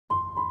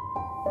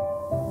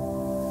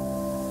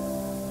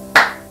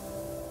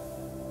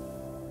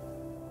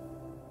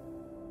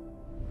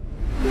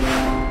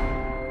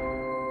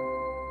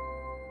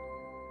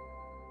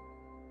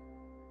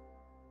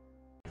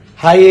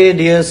Hi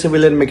dear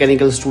civil and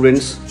mechanical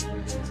students,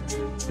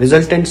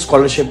 Resultant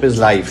scholarship is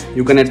live.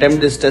 You can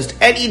attempt this test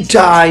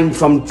anytime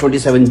from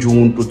 27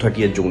 June to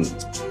 30th June.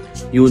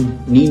 You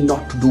need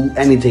not to do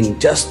anything,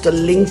 just the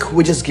link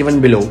which is given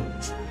below.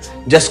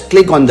 Just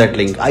click on that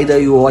link,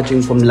 either you are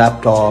watching from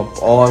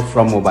laptop or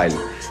from mobile.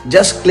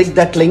 Just click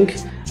that link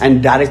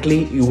and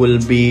directly you will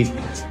be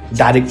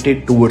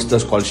directed towards the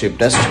scholarship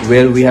test,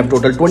 where we have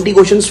total 20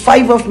 questions,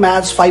 5 of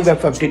maths, 5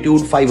 of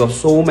aptitude, 5 of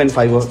SOM and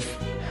 5 of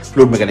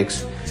fluid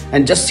mechanics.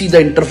 And just see the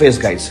interface,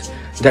 guys.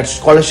 That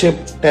scholarship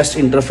test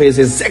interface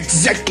is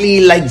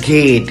exactly like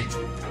GATE.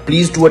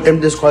 Please do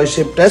attempt this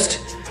scholarship test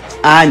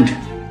and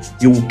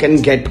you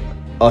can get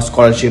a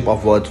scholarship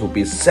of worth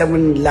rupees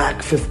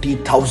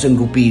 7,50,000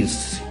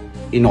 rupees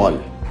in all.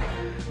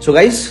 So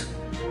guys,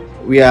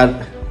 we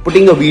are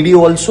putting a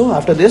video also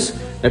after this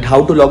that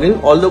how to log in.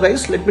 Although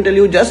guys, let me tell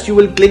you, just you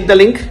will click the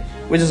link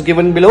which is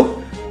given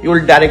below, you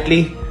will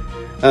directly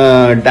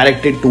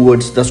directed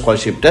towards the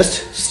scholarship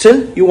test.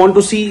 Still, you want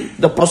to see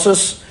the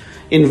process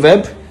in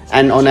web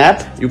and on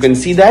app, you can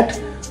see that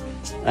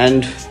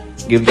and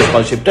give the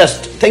scholarship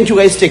test. Thank you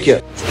guys, take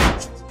care.